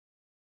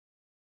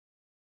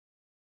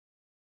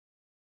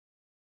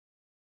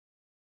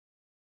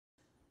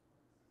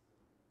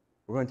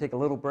We're going to take a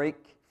little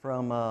break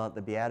from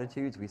the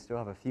Beatitudes. We still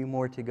have a few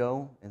more to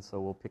go, and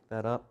so we'll pick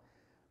that up.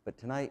 But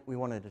tonight we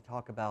wanted to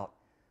talk about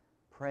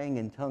praying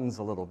in tongues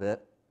a little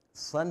bit.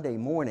 Sunday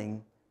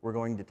morning, we're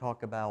going to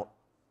talk about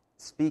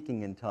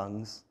speaking in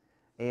tongues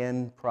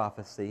and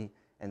prophecy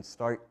and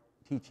start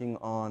teaching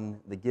on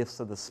the gifts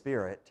of the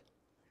Spirit.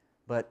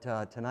 But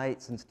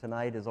tonight, since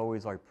tonight is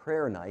always our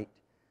prayer night,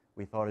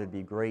 we thought it'd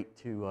be great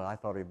to, I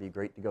thought it'd be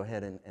great to go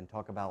ahead and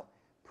talk about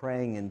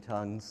praying in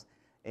tongues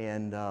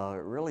and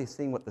really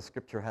seeing what the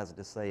Scripture has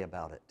to say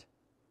about it.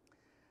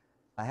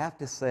 I have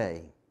to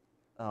say,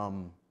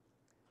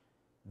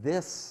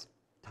 this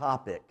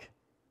topic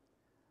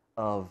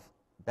of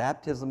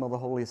baptism of the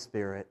Holy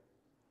Spirit,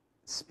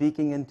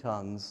 speaking in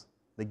tongues,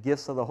 the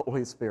gifts of the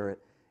Holy Spirit,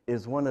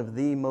 is one of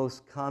the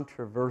most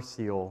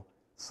controversial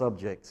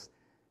subjects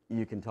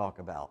you can talk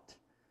about.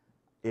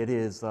 It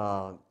is,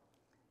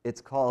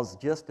 it's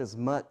caused just as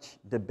much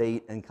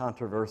debate and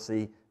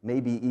controversy,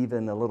 maybe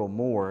even a little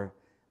more,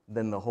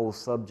 than the whole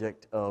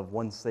subject of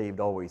once saved,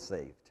 always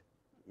saved.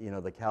 You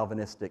know, the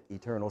Calvinistic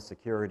eternal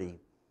security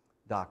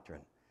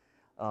doctrine.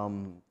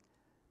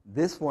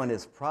 This one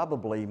is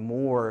probably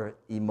more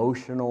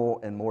emotional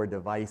and more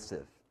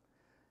divisive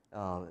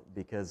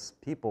because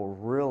people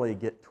really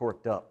get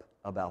torqued up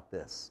about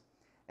this.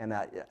 And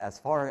as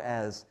far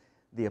as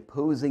the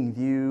opposing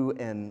view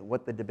and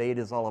what the debate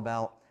is all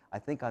about, I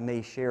think I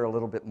may share a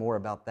little bit more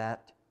about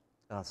that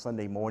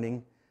Sunday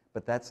morning,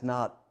 but that's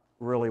not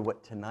really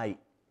what tonight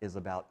is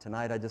about.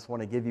 Tonight I just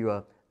want to give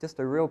you just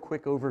a real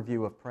quick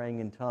overview of praying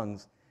in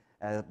tongues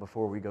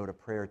before we go to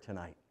prayer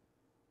tonight.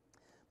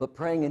 But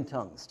praying in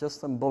tongues,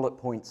 just some bullet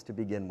points to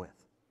begin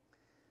with.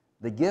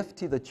 The gift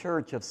to the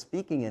church of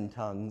speaking in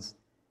tongues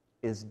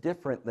is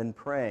different than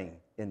praying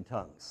in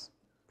tongues.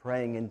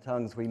 Praying in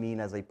tongues we mean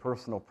as a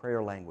personal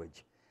prayer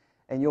language.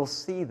 And you'll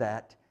see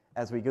that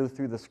as we go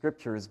through the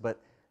Scriptures,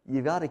 but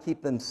you've got to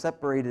keep them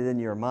separated in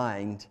your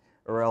mind,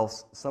 or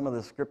else some of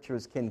the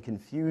Scriptures can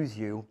confuse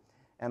you.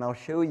 And I'll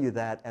show you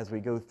that as we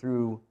go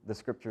through the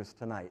Scriptures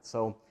tonight.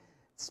 So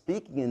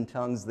speaking in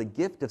tongues, the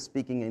gift of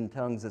speaking in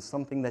tongues is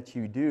something that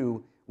you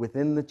do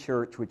within the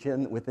church,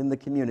 within the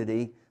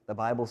community. The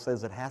Bible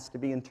says it has to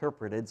be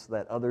interpreted so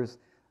that others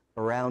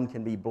around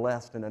can be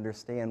blessed and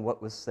understand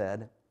what was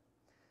said.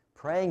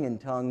 Praying in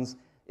tongues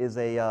is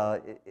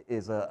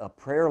a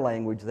prayer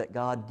language that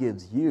God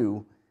gives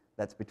you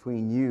that's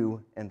between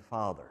you and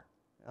Father.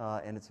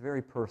 And it's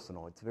very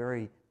personal. It's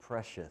very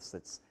precious.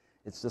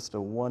 It's just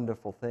a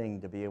wonderful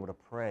thing to be able to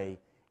pray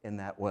in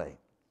that way.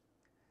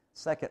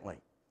 Secondly,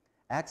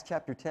 Acts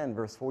chapter 10,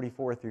 verse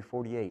 44 through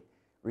 48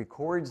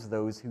 records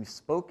those who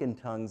spoke in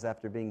tongues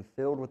after being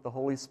filled with the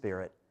Holy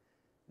Spirit,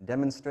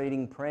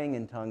 demonstrating praying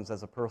in tongues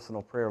as a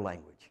personal prayer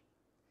language.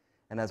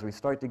 And as we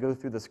start to go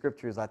through the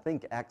Scriptures, I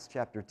think Acts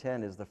chapter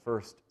 10 is the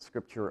first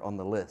Scripture on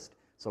the list.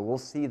 So we'll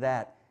see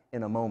that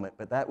in a moment.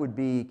 But that would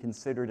be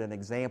considered an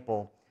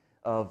example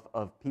of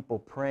people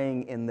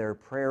praying in their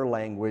prayer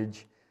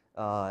language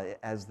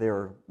as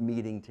they're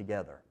meeting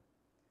together.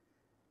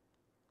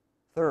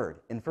 Third,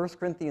 in 1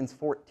 Corinthians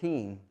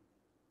 14,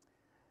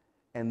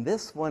 and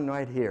this one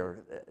right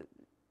here,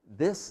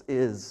 this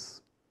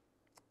is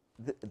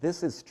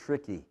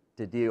tricky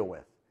to deal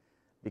with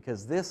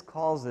because this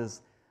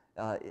causes,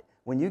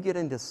 when you get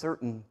into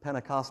certain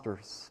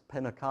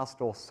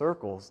Pentecostal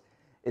circles,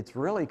 it's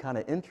really kind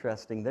of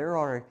interesting. There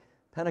are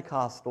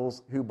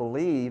Pentecostals who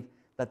believe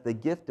that the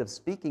gift of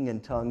speaking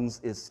in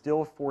tongues is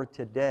still for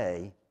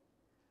today,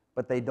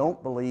 but they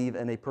don't believe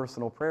in a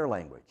personal prayer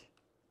language.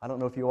 I don't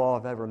know if you all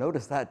have ever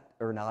noticed that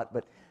or not,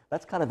 but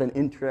that's kind of an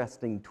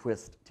interesting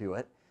twist to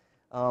it.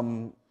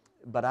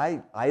 But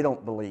I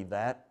don't believe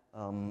that,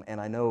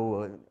 and I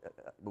know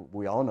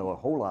we all know a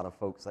whole lot of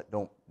folks that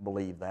don't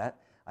believe that.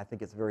 I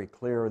think it's very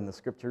clear in the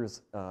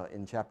Scriptures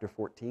in chapter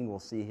 14, we'll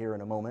see here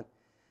in a moment.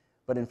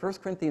 But in 1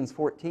 Corinthians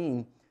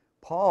 14,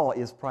 Paul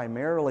is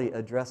primarily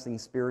addressing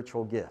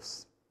spiritual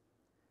gifts,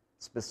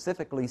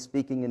 specifically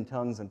speaking in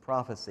tongues and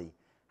prophecy.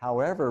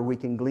 However, we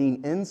can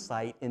glean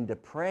insight into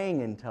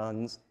praying in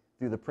tongues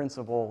through the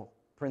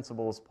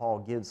principles Paul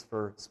gives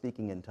for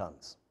speaking in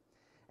tongues.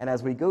 And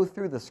as we go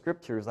through the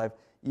Scriptures,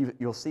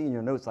 you'll see in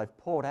your notes, I've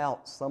pulled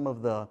out some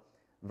of the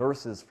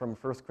verses from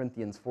 1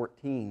 Corinthians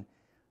 14.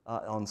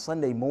 On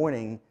Sunday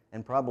morning,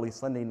 and probably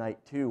Sunday night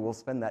too, we'll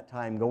spend that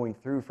time going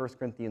through 1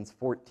 Corinthians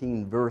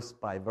 14 verse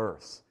by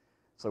verse.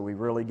 So we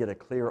really get a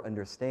clear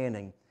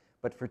understanding.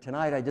 But for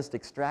tonight, I just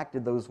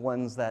extracted those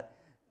ones that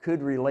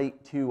could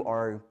relate to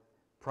our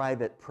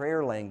private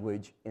prayer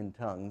language in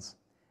tongues.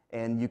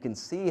 And you can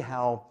see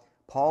how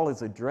Paul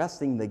is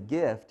addressing the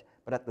gift,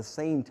 but at the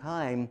same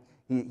time,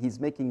 he's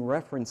making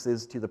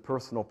references to the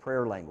personal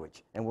prayer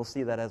language. And we'll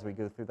see that as we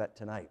go through that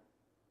tonight.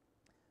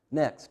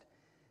 Next,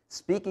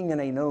 speaking in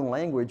a known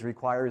language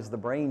requires the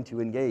brain to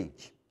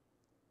engage.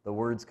 The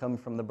words come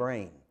from the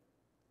brain.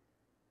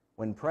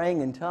 When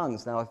praying in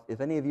tongues, now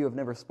if any of you have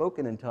never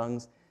spoken in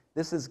tongues,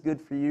 this is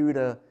good for you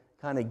to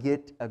kind of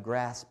get a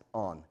grasp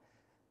on.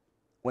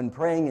 When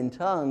praying in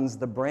tongues,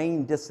 the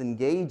brain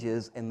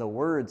disengages and the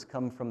words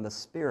come from the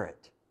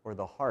spirit or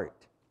the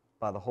heart.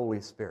 by the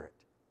Holy Spirit.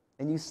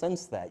 And you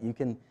sense that. You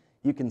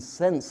can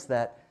sense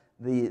that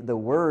the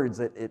words,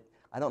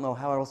 I don't know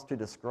how else to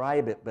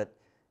describe it,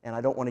 and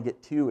I don't want to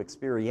get too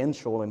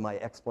experiential in my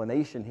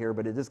explanation here,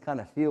 but it just kind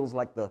of feels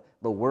like the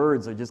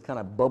words are just kind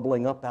of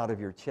bubbling up out of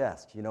your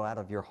chest, out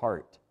of your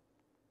heart.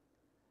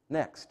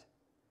 Next,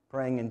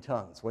 praying in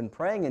tongues. When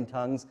praying in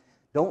tongues,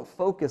 don't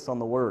focus on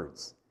the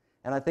words.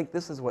 And I think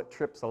this is what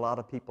trips a lot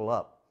of people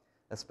up,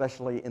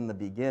 especially in the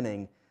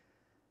beginning.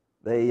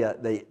 They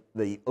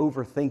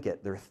overthink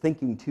it. They're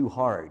thinking too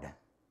hard.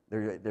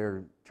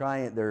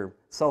 They're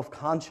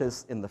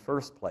self-conscious in the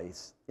first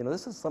place.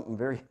 This is something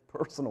very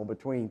personal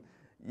between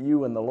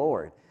you and the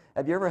Lord.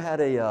 Have you ever had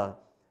a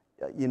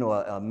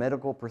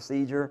medical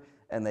procedure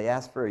and they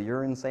ask for a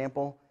urine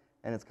sample?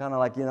 And it's kind of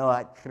like,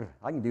 I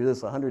can do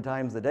this 100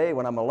 times a day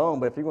when I'm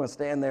alone, but if you're going to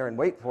stand there and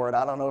wait for it,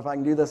 I don't know if I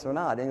can do this or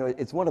not.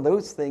 It's one of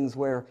those things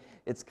where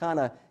it's kind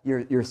of,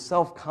 you're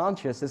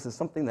self-conscious. This is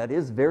something that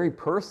is very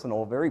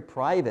personal, very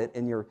private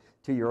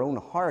to your own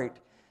heart.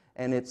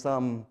 And it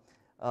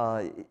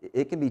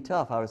can be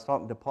tough. I was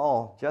talking to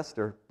Paul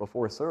Jester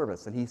before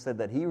service, and he said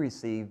that he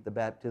received the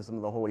baptism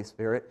of the Holy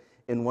Spirit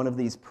in one of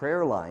these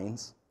prayer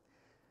lines,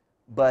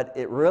 but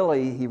he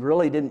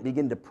really didn't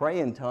begin to pray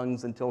in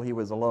tongues until he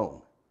was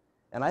alone.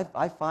 And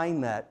I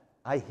find that,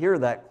 I hear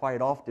that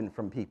quite often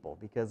from people,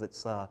 because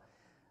it's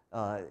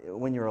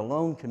when you're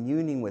alone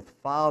communing with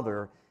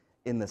Father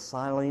in the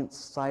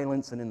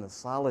silence and in the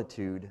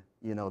solitude,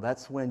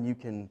 that's when you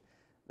can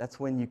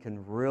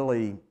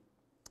really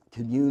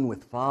commune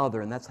with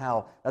Father, and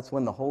that's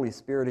when the Holy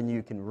Spirit and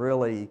you can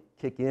really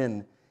kick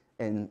in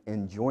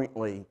and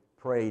jointly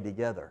pray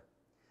together.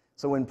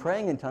 So when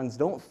praying in tongues,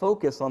 don't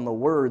focus on the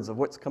words of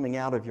what's coming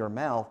out of your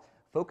mouth.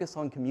 Focus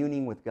on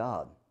communing with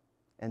God.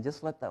 And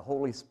just let the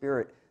Holy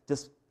Spirit,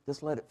 just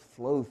let it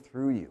flow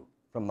through you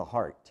from the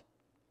heart.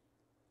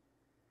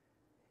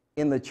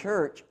 In the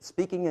church,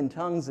 speaking in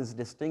tongues is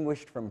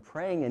distinguished from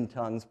praying in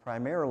tongues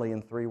primarily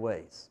in 3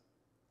 ways.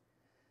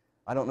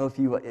 I don't know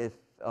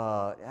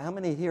how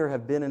many here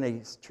have been in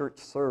a church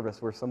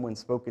service where someone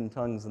spoke in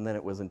tongues and then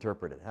it was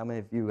interpreted? How many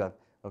of you have?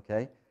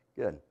 Okay,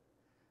 good.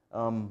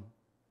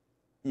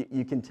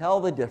 You can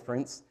tell the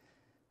difference,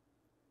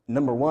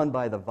 number one,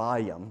 by the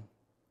volume.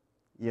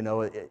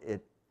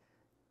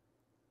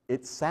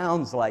 It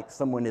sounds like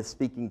someone is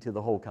speaking to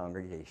the whole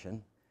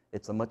congregation.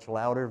 It's a much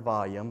louder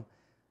volume.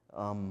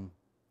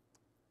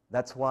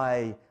 That's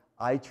why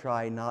I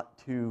try not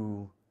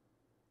to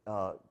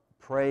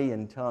pray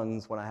in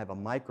tongues when I have a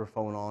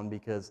microphone on,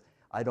 because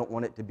I don't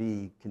want it to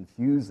be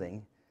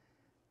confusing.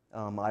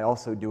 I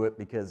also do it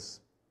because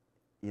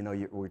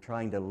we're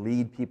trying to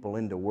lead people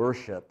into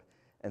worship,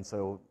 and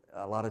so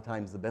a lot of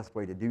times the best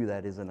way to do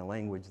that is in a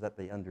language that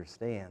they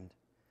understand.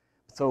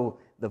 So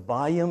the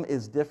volume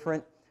is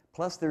different.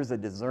 Plus, there's a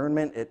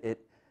discernment. It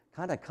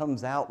kind of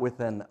comes out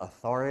with an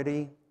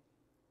authority,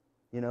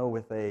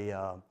 with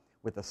a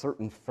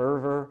certain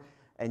fervor,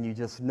 and you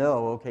just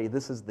know, okay,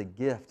 this is the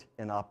gift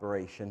in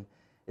operation.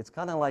 It's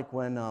kind of like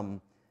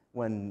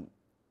when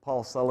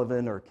Paul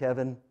Sullivan or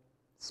Kevin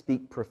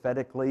speak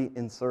prophetically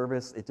in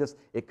service.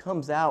 It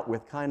comes out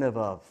with kind of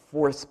a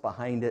force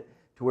behind it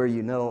to where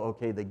you know,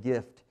 okay, the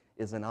gift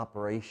is in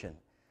operation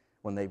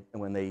when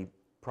they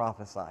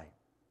prophesy.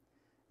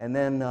 And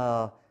then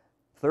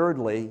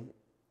thirdly,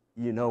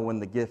 when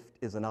the gift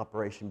is in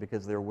operation,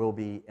 because there will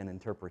be an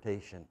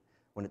interpretation.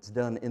 When it's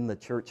done in the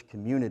church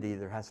community,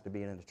 there has to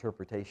be an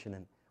interpretation,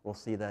 and we'll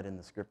see that in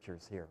the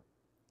scriptures here.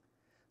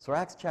 So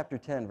Acts chapter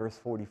 10, verse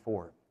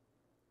 44.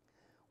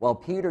 While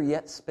Peter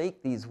yet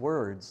spake these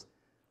words,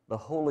 the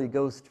Holy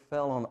Ghost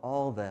fell on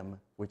all them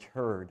which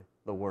heard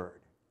the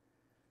word.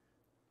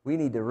 We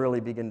need to really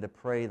begin to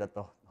pray that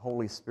the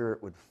Holy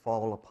Spirit would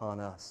fall upon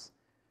us.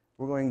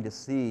 We're going to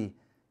see,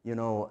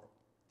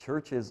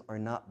 churches are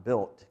not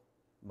built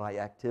by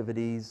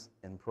activities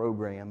and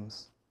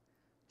programs.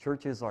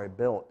 Churches are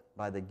built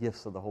by the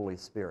gifts of the Holy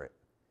Spirit.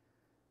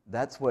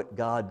 That's what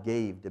God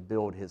gave to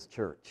build His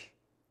church,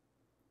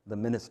 the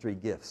ministry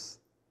gifts,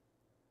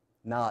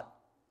 not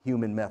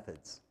human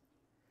methods.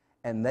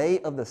 And they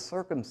of the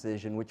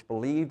circumcision which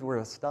believed were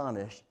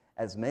astonished,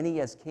 as many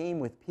as came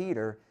with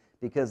Peter,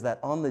 because that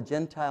on the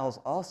Gentiles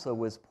also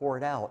was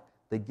poured out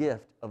the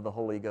gift of the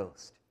Holy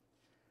Ghost.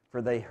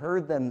 For they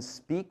heard them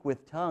speak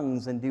with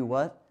tongues and do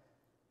what?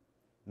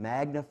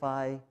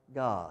 Magnify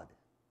God.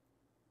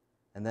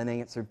 And then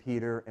answered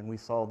Peter, and we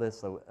saw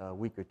this a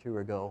week or two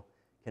ago,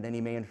 can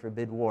any man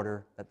forbid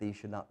water that these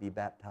should not be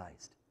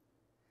baptized?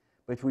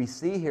 But we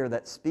see here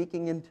that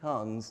speaking in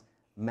tongues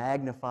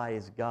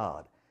magnifies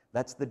God.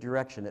 That's the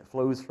direction. It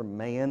flows from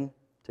man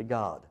to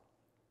God.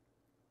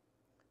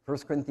 1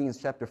 Corinthians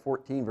chapter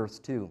 14, verse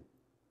 2.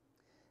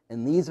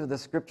 And these are the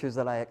scriptures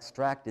that I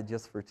extracted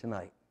just for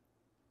tonight.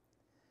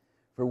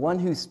 For one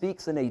who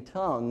speaks in a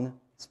tongue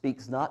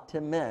speaks not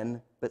to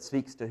men, but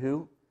speaks to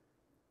who?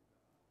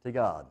 To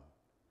God.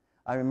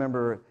 I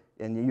remember,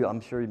 and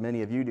I'm sure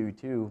many of you do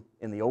too,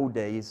 in the old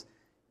days,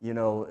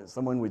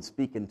 someone would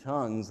speak in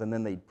tongues and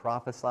then they'd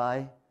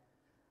prophesy.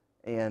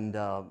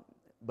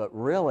 But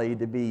really,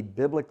 to be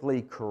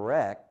biblically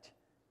correct,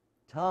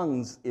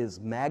 tongues is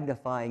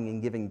magnifying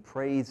and giving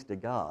praise to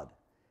God.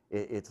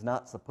 It's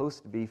not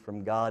supposed to be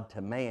from God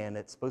to man.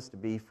 It's supposed to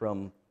be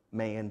from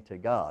man to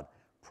God.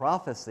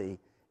 Prophecy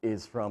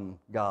is from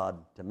God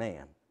to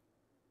man,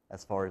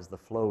 as far as the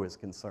flow is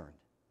concerned.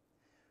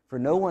 For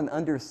no one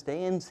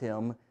understands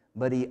him,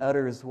 but he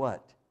utters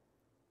what?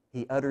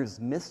 He utters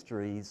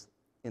mysteries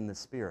in the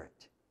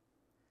Spirit.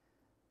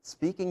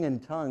 Speaking in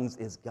tongues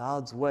is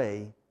God's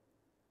way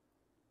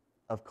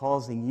of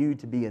causing you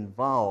to be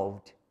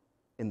involved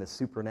in the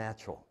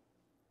supernatural.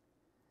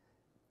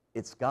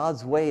 It's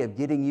God's way of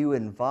getting you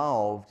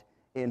involved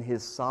in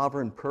His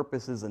sovereign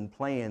purposes and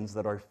plans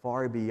that are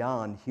far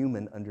beyond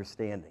human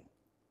understanding.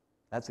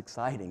 That's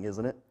exciting,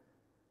 isn't it?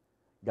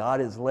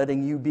 God is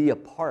letting you be a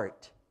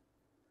part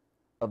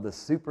of the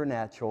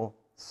supernatural,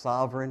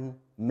 sovereign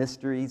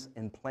mysteries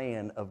and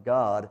plan of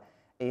God.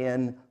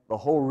 And the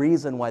whole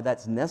reason why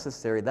that's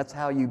necessary, that's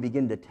how you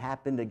begin to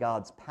tap into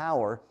God's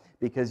power,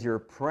 because you're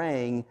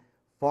praying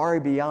far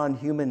beyond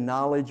human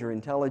knowledge or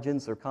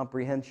intelligence or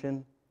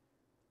comprehension,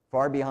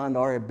 far beyond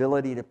our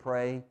ability to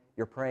pray.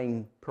 You're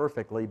praying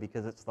perfectly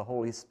because it's the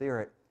Holy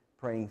Spirit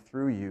praying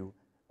through you,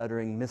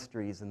 uttering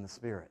mysteries in the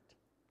Spirit.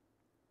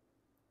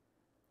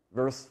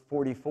 Verse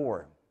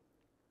 44.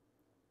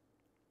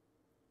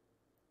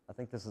 I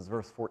think this is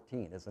verse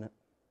 14, isn't it?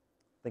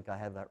 I think I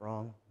have that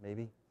wrong,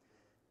 maybe.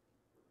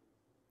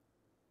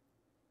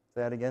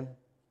 Say that again.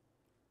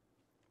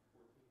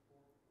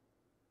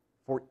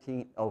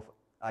 14. Oh,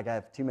 I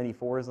have too many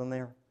fours in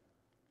there?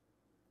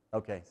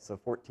 Okay, so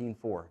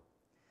 14:4.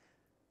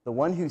 The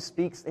one who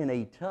speaks in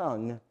a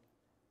tongue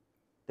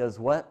does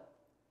what?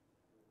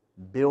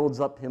 Builds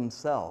up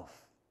himself.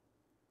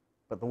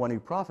 But the one who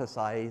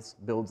prophesies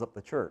builds up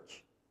the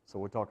church. So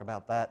we'll talk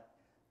about that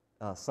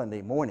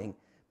Sunday morning.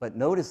 But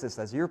notice this,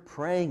 as you're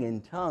praying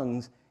in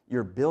tongues,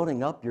 you're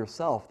building up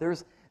yourself.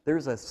 There's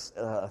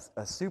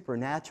a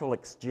supernatural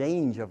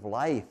exchange of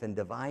life and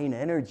divine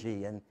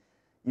energy, and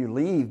you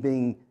leave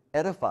being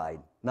edified,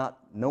 not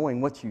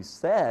knowing what you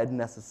said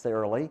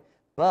necessarily,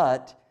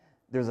 but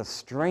there's a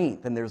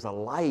strength and there's a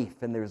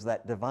life and there's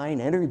that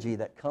divine energy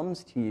that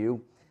comes to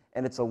you,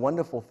 and it's a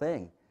wonderful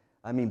thing.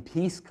 I mean,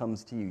 peace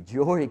comes to you,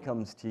 joy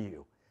comes to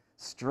you,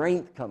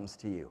 strength comes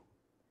to you.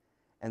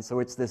 And so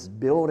it's this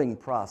building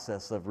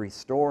process of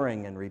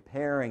restoring and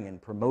repairing and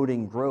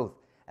promoting growth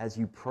as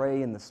you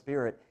pray in the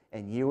Spirit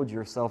and yield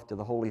yourself to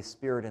the Holy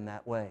Spirit in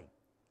that way.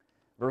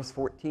 Verse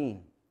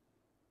 14.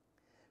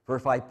 For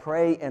if I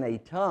pray in a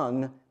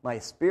tongue, my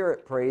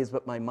spirit prays,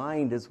 but my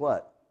mind is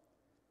what?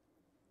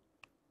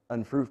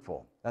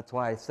 Unfruitful. That's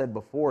why I said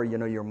before,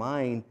 your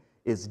mind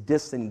is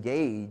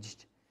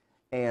disengaged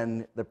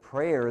and the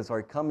prayers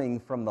are coming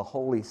from the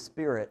Holy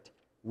Spirit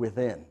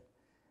within.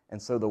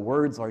 And so the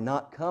words are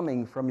not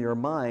coming from your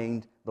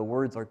mind, the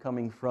words are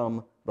coming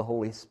from the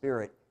Holy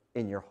Spirit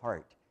in your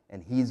heart.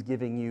 And He's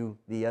giving you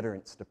the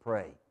utterance to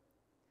pray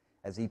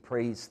as He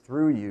prays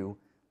through you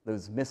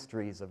those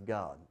mysteries of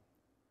God.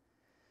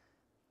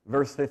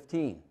 Verse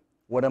 15,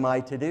 what am I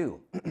to do?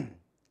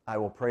 I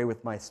will pray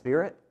with my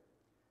spirit,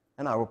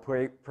 and I will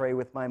pray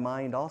with my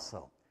mind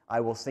also. I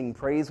will sing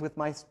praise with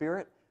my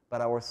spirit, but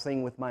I will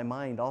sing with my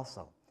mind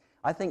also.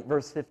 I think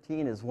verse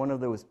 15 is one of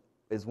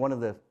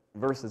the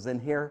verses in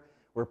here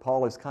where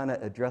Paul is kind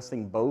of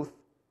addressing both,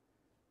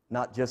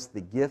 not just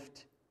the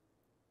gift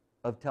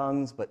of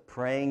tongues, but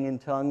praying in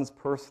tongues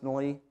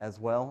personally as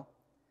well.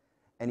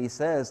 And he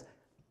says,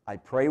 I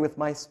pray with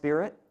my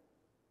spirit,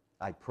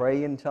 I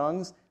pray in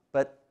tongues,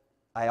 but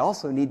I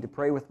also need to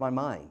pray with my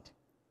mind.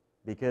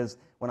 Because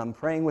when I'm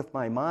praying with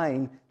my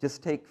mind,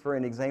 just take for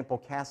an example,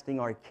 casting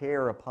our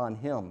care upon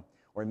Him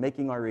or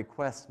making our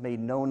requests made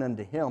known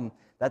unto Him.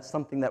 That's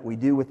something that we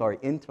do with our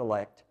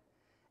intellect.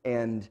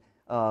 And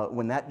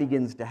when that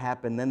begins to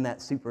happen, then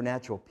that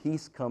supernatural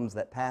peace comes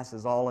that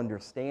passes all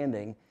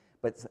understanding.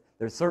 But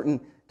there's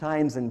certain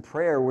times in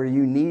prayer where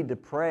you need to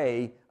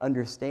pray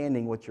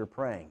understanding what you're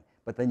praying.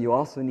 But then you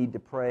also need to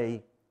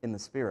pray in the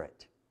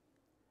Spirit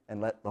and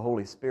let the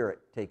Holy Spirit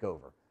take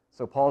over.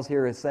 So Paul's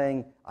here is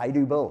saying, I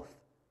do both.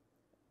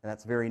 And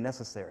that's very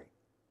necessary.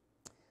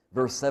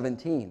 Verse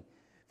 17,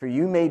 for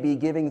you may be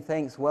giving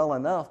thanks well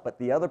enough, but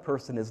the other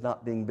person is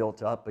not being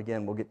built up.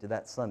 Again, we'll get to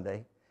that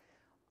Sunday.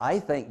 I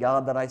thank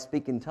God that I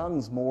speak in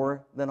tongues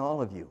more than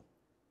all of you.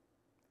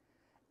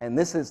 And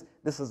this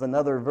is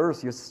another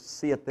verse. You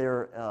see it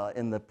there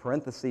in the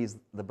parentheses,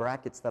 the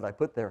brackets that I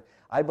put there.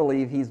 I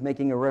believe he's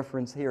making a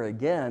reference here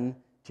again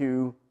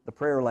to the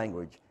prayer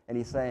language. And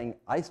he's saying,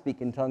 I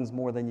speak in tongues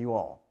more than you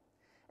all.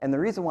 And the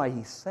reason why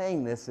he's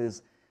saying this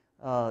is,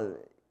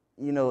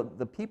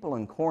 the people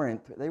in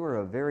Corinth, they were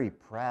a very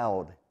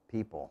proud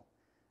people.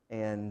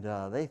 And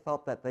they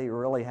thought that they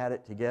really had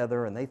it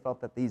together, and they thought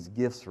that these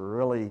gifts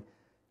really,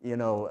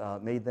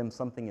 made them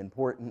something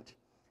important.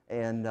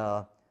 And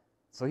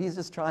so he's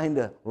just trying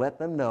to let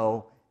them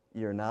know,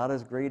 you're not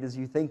as great as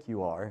you think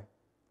you are.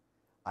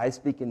 I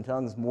speak in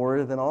tongues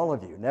more than all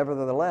of you.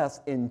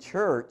 Nevertheless, in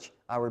church,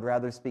 I would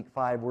rather speak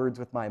 5 words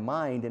with my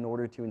mind in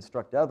order to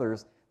instruct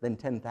others than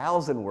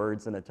 10,000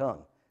 words in a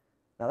tongue.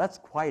 Now that's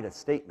quite a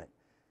statement.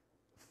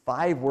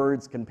 5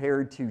 words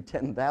compared to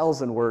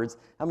 10,000 words.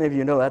 How many of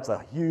you know that's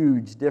a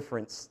huge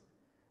difference?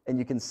 And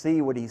you can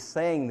see what he's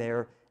saying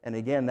there. And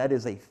again, that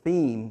is a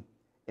theme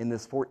in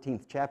this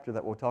 14th chapter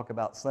that we'll talk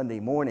about Sunday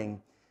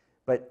morning.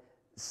 But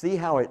see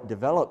how it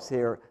develops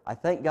here. I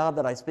thank God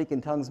that I speak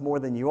in tongues more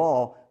than you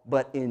all,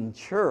 but in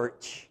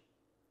church,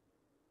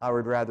 I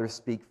would rather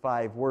speak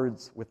 5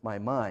 words with my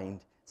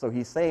mind. So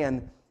he's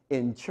saying,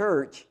 in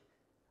church,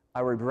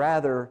 I would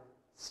rather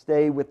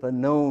stay with a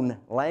known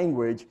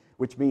language,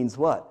 which means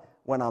what?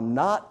 When I'm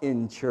not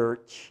in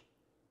church,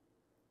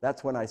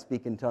 that's when I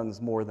speak in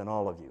tongues more than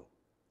all of you.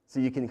 So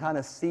you can kind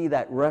of see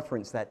that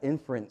reference, that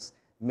inference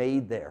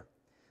made there.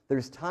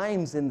 There's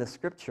times in the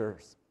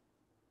scriptures,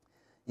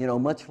 you know,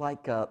 much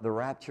like the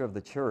rapture of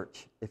the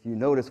church. If you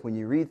notice, when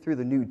you read through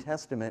the New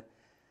Testament,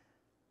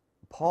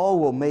 Paul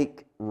will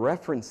make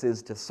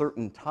references to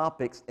certain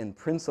topics and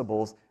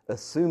principles,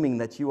 assuming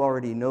that you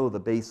already know the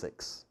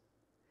basics.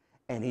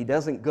 And he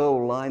doesn't go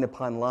line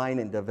upon line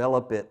and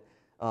develop it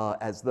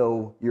as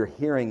though you're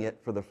hearing it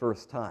for the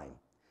first time.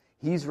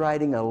 He's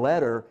writing a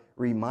letter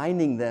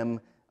reminding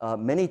them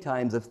many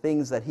times of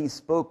things that he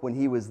spoke when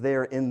he was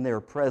there in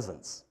their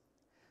presence.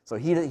 So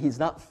he's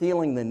not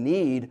feeling the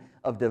need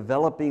of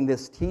developing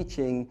this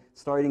teaching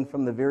starting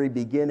from the very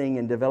beginning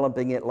and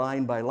developing it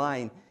line by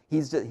line.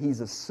 He's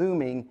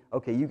assuming,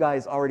 okay, you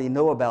guys already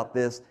know about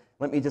this.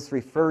 Let me just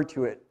refer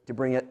to it to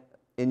bring it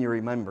in your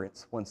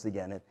remembrance once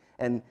again.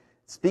 And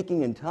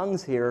speaking in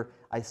tongues here,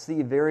 I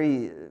see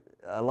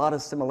a lot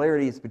of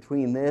similarities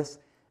between this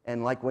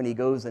and like when he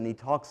goes and he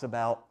talks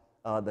about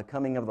the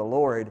coming of the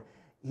Lord.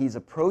 He's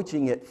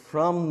approaching it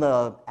from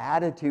the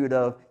attitude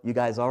of, you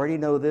guys already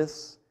know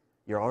this,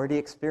 you're already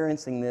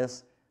experiencing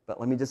this, but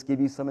let me just give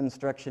you some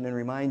instruction and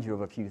remind you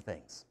of a few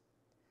things.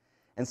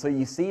 And so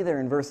you see there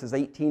in verses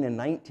 18 and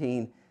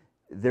 19,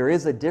 there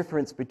is a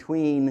difference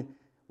between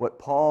what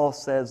Paul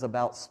says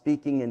about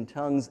speaking in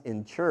tongues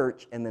in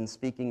church and then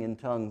speaking in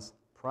tongues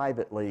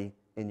privately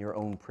in your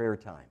own prayer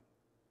time.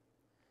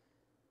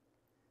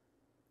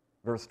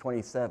 Verse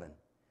 27,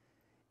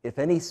 if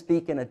any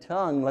speak in a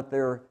tongue, let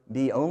there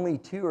be only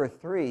 2 or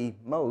 3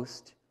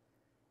 most,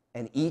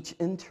 and each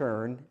in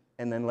turn,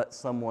 and then let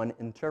someone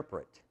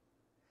interpret.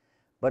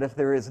 But if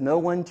there is no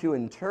one to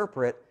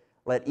interpret,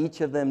 let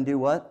each of them do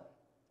what?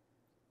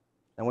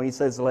 And when he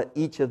says let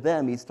each of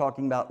them, he's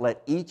talking about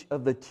let each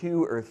of the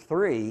 2 or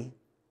 3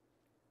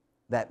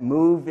 that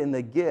move in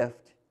the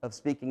gift of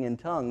speaking in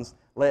tongues,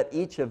 let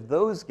each of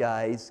those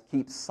guys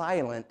keep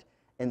silent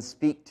and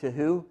speak to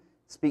who?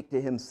 Speak to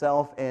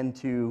himself and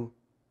to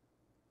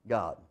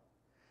God.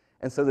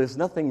 And so there's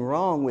nothing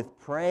wrong with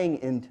praying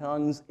in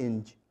tongues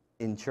in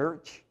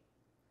church,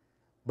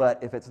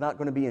 but if it's not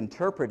going to be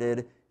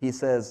interpreted, he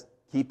says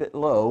keep it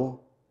low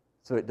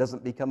so it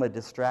doesn't become a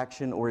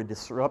distraction or a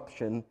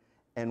disruption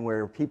and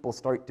where people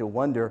start to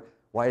wonder,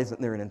 why isn't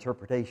there an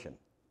interpretation?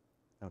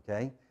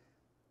 Okay?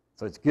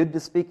 So it's good to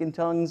speak in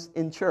tongues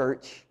in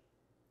church,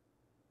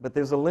 but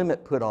there's a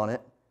limit put on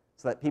it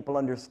so that people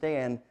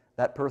understand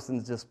that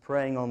person's just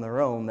praying on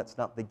their own. That's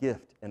not the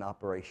gift in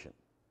operation.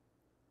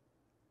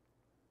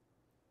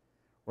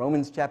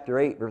 Romans chapter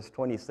 8, verse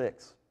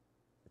 26.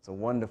 It's a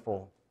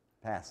wonderful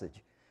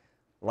passage.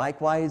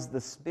 Likewise,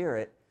 the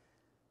Spirit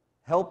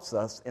helps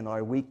us in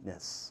our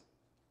weakness,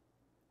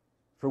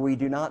 for we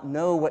do not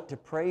know what to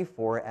pray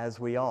for as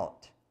we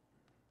ought.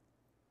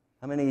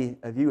 How many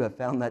of you have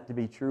found that to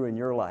be true in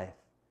your life?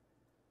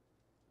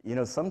 You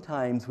know,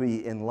 sometimes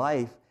in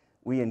life,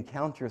 we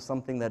encounter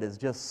something that is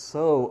just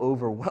so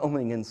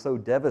overwhelming and so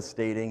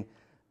devastating,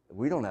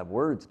 we don't have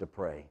words to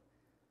pray.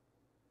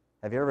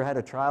 Have you ever had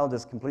a trial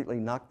just completely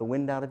knock the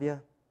wind out of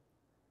you?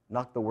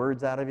 Knock the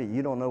words out of you?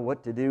 You don't know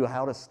what to do,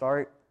 how to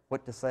start,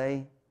 what to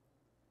say?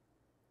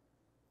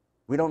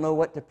 We don't know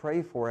what to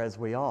pray for as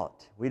we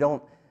ought. We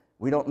don't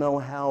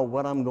know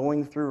what I'm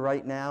going through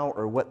right now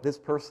or what this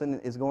person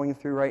is going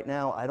through right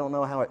now. I don't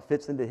know how it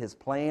fits into his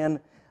plan.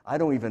 I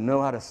don't even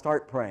know how to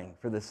start praying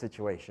for this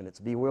situation.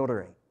 It's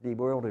bewildering.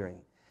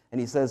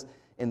 And he says,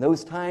 in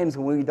those times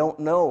when we don't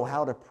know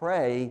how to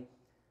pray,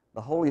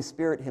 the Holy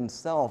Spirit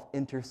himself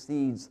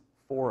intercedes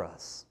for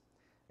us.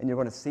 And you're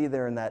going to see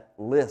there in that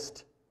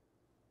list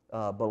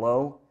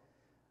below,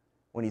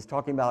 when he's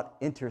talking about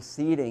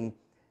interceding,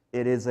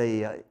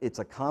 it's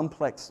a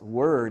complex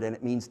word, and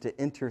it means to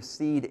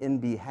intercede in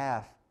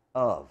behalf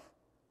of.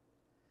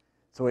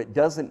 So it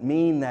doesn't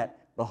mean that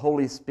the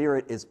Holy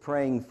Spirit is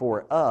praying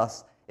for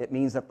us. It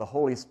means that the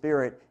Holy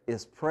Spirit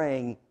is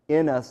praying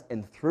in us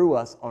and through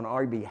us on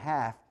our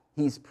behalf.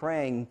 He's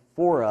praying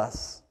for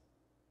us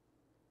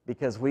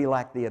because we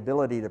lack the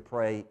ability to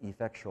pray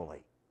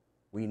effectually.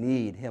 We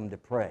need him to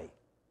pray.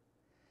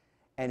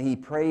 And he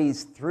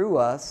prays through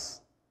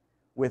us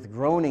with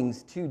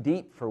groanings too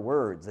deep for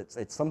words.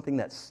 It's something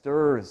that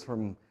stirs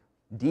from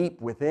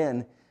deep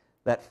within.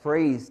 That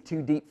phrase,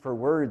 too deep for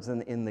words,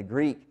 in the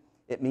Greek,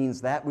 it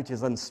means that which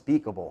is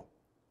unspeakable.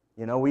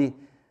 You know,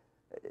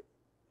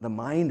 the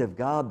mind of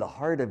God, the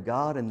heart of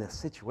God in this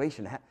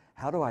situation,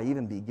 how do I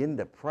even begin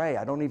to pray?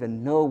 I don't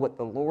even know what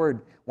the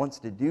Lord wants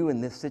to do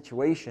in this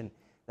situation.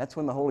 That's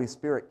when the Holy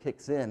Spirit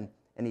kicks in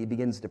and He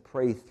begins to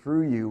pray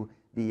through you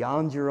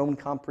beyond your own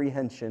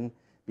comprehension,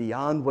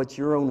 beyond what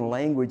your own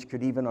language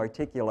could even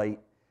articulate,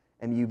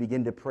 and you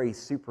begin to pray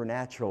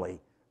supernaturally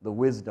the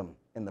wisdom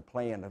and the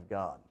plan of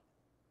God.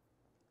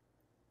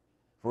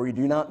 For we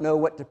do not know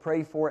what to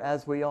pray for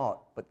as we ought,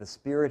 but the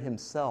Spirit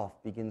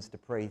Himself begins to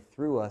pray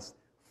through us,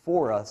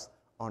 for us,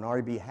 on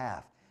our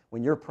behalf.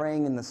 When you're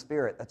praying in the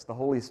Spirit, that's the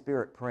Holy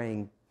Spirit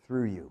praying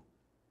through you.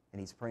 And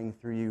He's praying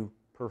through you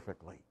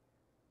perfectly.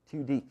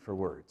 Too deep for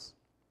words.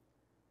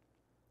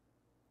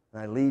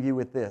 And I leave you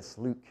with this,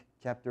 Luke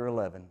chapter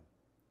 11,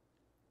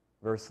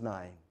 verse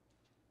 9.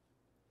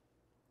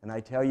 And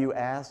I tell you,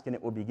 ask and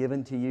it will be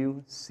given to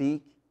you,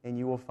 seek and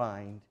you will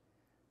find,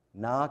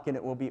 knock and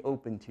it will be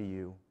opened to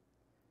you.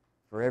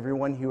 For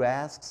everyone who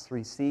asks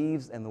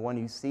receives, and the one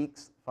who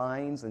seeks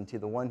finds, and to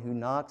the one who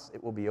knocks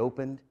it will be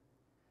opened.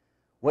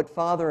 What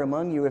father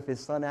among you, if his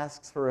son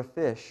asks for a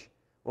fish,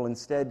 will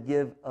instead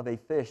give of a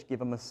fish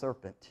give him a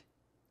serpent?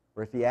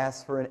 Or if he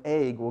asks for an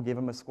egg, will give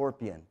him a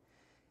scorpion?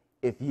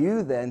 If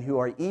you then, who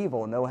are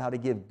evil, know how to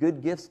give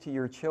good gifts to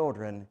your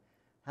children,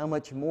 how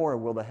much more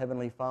will the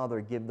Heavenly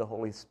Father give the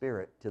Holy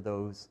Spirit to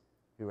those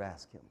who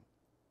ask Him?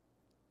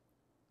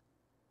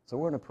 So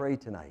we're going to pray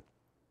tonight.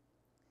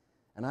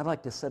 And I'd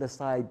like to set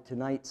aside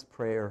tonight's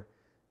prayer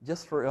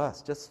just for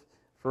us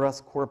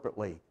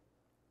corporately,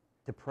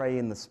 to pray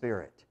in the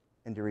Spirit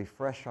and to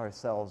refresh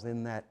ourselves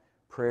in that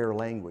prayer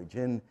language,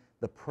 in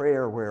the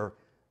prayer where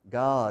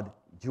God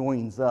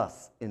joins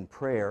us in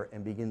prayer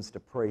and begins to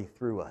pray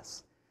through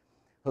us.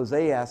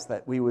 Jose asked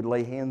that we would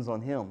lay hands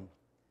on him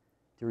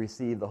to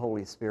receive the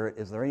Holy Spirit.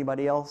 Is there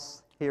anybody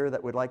else here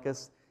that would like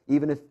us,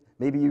 even if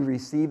maybe you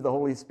received the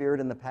Holy Spirit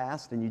in the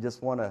past and you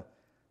just want a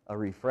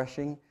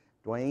refreshing?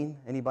 Dwayne,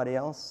 anybody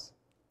else?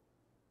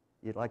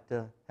 You'd like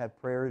to have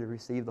prayer to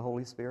receive the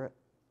Holy Spirit?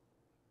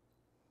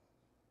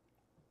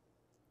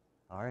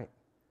 All right.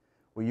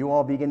 Will you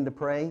all begin to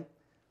pray?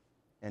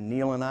 And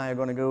Neil and I are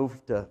going to go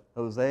to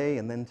Jose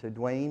and then to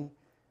Dwayne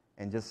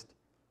and just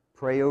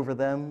pray over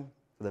them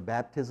for the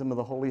baptism of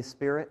the Holy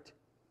Spirit.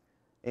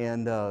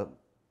 And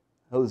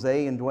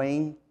Jose and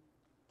Dwayne,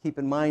 keep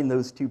in mind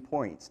those 2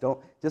 points. Don't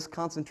just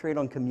concentrate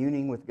on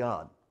communing with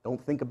God. Don't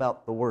think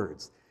about the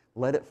words.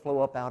 Let it flow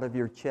up out of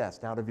your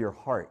chest, out of your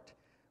heart,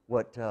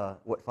 what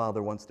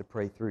Father wants to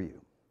pray through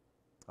you.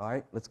 All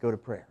right, let's go to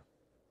prayer.